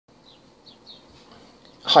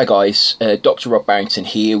Hi guys, Dr. Rob Barrington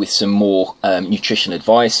here with some more nutrition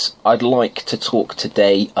advice. I'd like to talk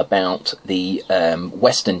today about the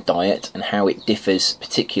Western diet and how it differs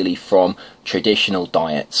particularly from traditional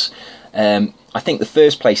diets. I think the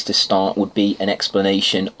first place to start would be an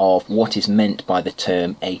explanation of what is meant by the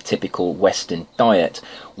term a typical Western diet.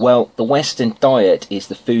 Well, the Western diet is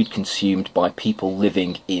the food consumed by people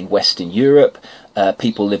living in Western Europe,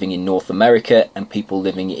 people living in North America and people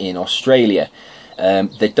living in Australia.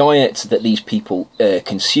 The diet that these people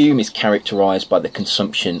consume is characterized by the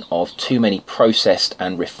consumption of too many processed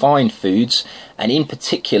and refined foods, and in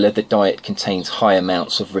particular the diet contains high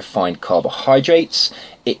amounts of refined carbohydrates,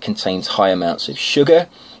 it contains high amounts of sugar,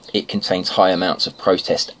 it contains high amounts of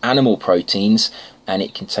processed animal proteins, and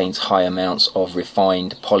it contains high amounts of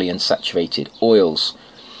refined polyunsaturated oils.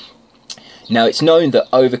 Now, it's known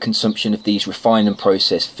that overconsumption of these refined and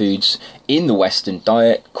processed foods in the Western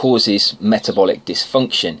diet causes metabolic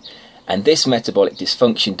dysfunction, and this metabolic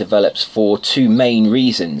dysfunction develops for two main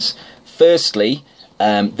reasons. Firstly,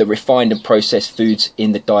 the refined and processed foods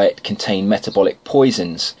in the diet contain metabolic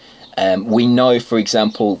poisons. We know, for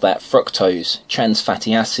example, that fructose, trans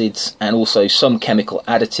fatty acids, and also some chemical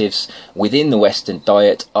additives within the Western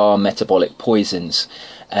diet are metabolic poisons.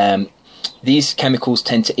 These chemicals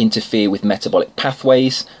tend to interfere with metabolic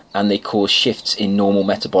pathways and they cause shifts in normal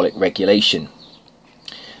metabolic regulation.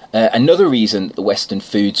 Another reason that the Western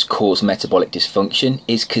foods cause metabolic dysfunction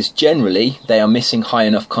is because generally they are missing high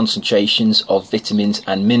enough concentrations of vitamins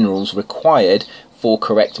and minerals required for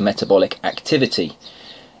correct metabolic activity.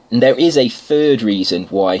 And there is a third reason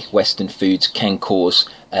why Western foods can cause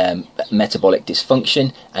metabolic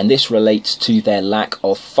dysfunction, and this relates to their lack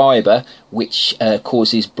of fibre, which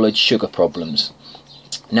causes blood sugar problems.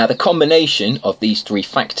 Now, the combination of these three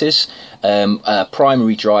factors are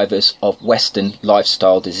primary drivers of Western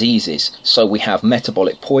lifestyle diseases. So we have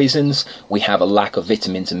metabolic poisons, we have a lack of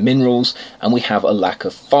vitamins and minerals, and we have a lack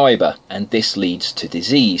of fibre, and this leads to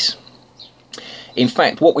disease. In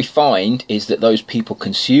fact, what we find is that those people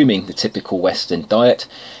consuming the typical Western diet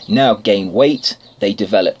now gain weight, they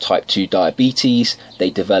develop type 2 diabetes, they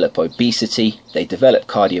develop obesity, they develop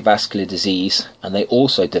cardiovascular disease, and they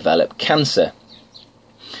also develop cancer.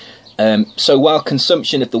 So while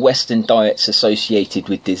consumption of the Western diet's associated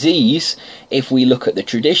with disease, if we look at the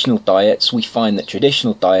traditional diets, we find that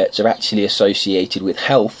traditional diets are actually associated with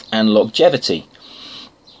health and longevity.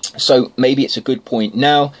 So maybe it's a good point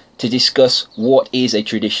now to discuss what is a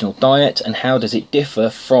traditional diet and how does it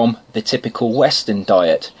differ from the typical Western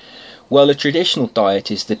diet. Well, a traditional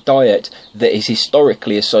diet is the diet that is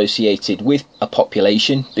historically associated with a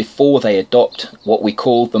population before they adopt what we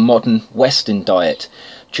call the modern Western diet.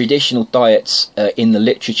 Traditional diets in the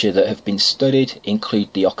literature that have been studied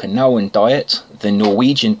include the Okinawan diet, the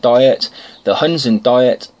Norwegian diet, the Hunza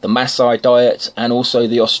diet, the Maasai diet, and also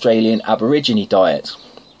the Australian Aborigine diet.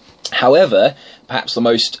 However, perhaps the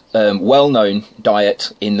most well-known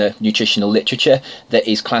diet in the nutritional literature that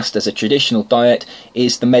is classed as a traditional diet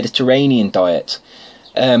is the Mediterranean diet.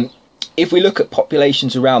 If we look at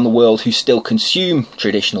populations around the world who still consume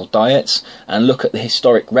traditional diets and look at the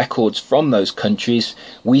historic records from those countries,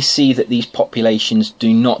 we see that these populations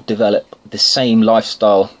do not develop the same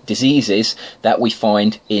lifestyle diseases that we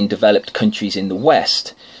find in developed countries in the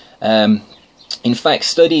West. In fact,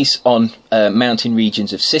 studies on mountain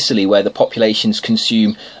regions of Sicily where the populations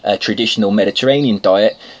consume a traditional Mediterranean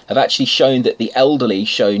diet have actually shown that the elderly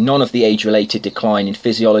show none of the age-related decline in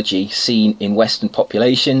physiology seen in Western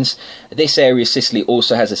populations. This area of Sicily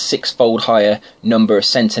also has a six-fold higher number of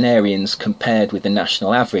centenarians compared with the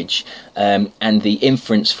national average, and the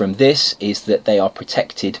inference from this is that they are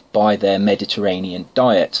protected by their Mediterranean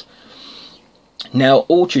diet. Now,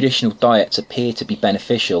 all traditional diets appear to be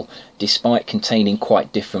beneficial despite containing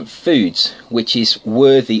quite different foods, which is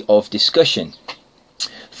worthy of discussion.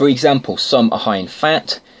 For example, some are high in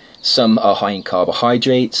fat, some are high in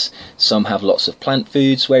carbohydrates, some have lots of plant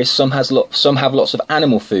foods, whereas some have lots of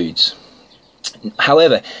animal foods.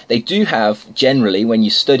 However, they do have, generally, when you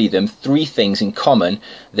study them, three things in common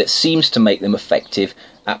that seems to make them effective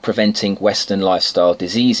at preventing Western lifestyle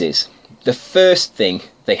diseases. The first thing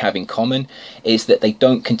they have in common is that they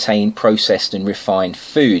don't contain processed and refined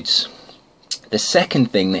foods. The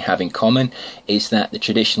second thing they have in common is that the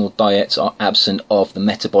traditional diets are absent of the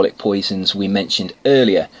metabolic poisons we mentioned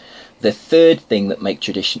earlier. The third thing that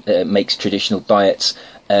makes traditional diets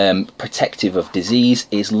protective of disease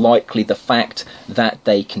is likely the fact that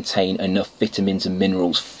they contain enough vitamins and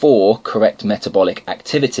minerals for correct metabolic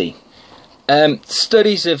activity.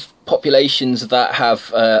 Studies of populations that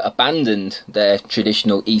have abandoned their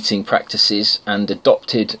traditional eating practices and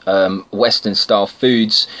adopted Western style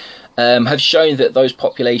foods have shown that those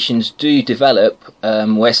populations do develop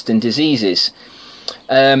Western diseases.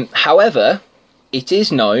 However, it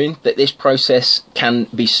is known that this process can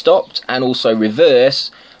be stopped and also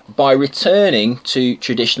reversed by returning to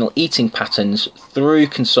traditional eating patterns through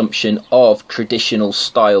consumption of traditional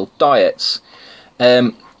style diets.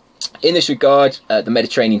 In this regard, the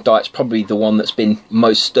Mediterranean diet is probably the one that's been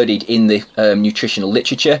most studied in the nutritional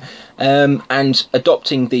literature, and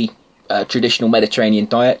adopting the traditional Mediterranean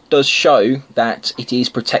diet does show that it is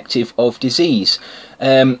protective of disease.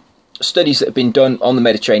 Studies that have been done on the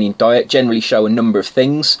Mediterranean diet generally show a number of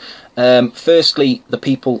things. Firstly, the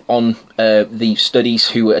people on the studies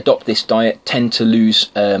who adopt this diet tend to lose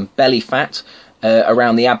belly fat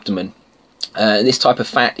around the abdomen. This type of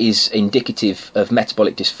fat is indicative of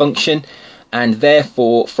metabolic dysfunction, and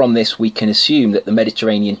therefore from this we can assume that the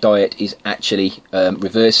Mediterranean diet is actually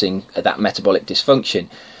reversing that metabolic dysfunction.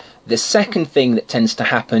 The second thing that tends to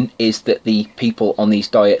happen is that the people on these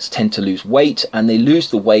diets tend to lose weight, and they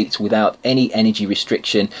lose the weight without any energy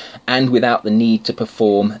restriction and without the need to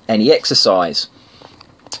perform any exercise.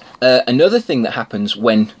 Another thing that happens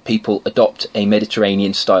when people adopt a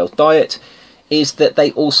Mediterranean style diet is that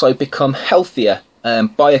they also become healthier.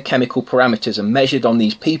 Biochemical parameters are measured on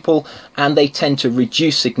these people, and they tend to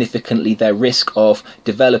reduce significantly their risk of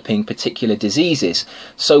developing particular diseases.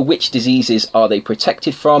 So which diseases are they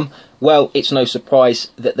protected from? Well, it's no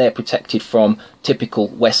surprise that they're protected from typical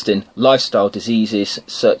Western lifestyle diseases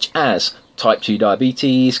such as type 2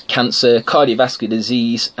 diabetes, cancer, cardiovascular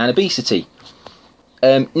disease and obesity.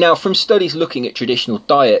 Now, from studies looking at traditional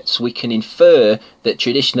diets, we can infer that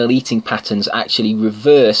traditional eating patterns actually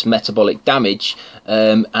reverse metabolic damage,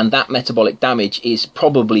 and that metabolic damage is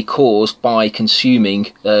probably caused by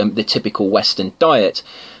consuming the typical Western diet.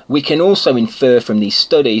 We can also infer from these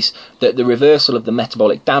studies that the reversal of the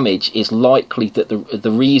metabolic damage is likely that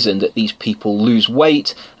the reason that these people lose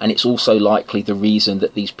weight, and it's also likely the reason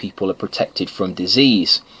that these people are protected from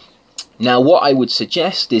disease. Now, what I would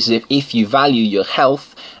suggest is if you value your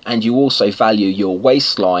health and you also value your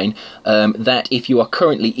waistline, that if you are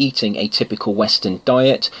currently eating a typical Western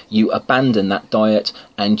diet, you abandon that diet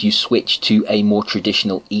and you switch to a more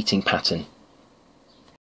traditional eating pattern.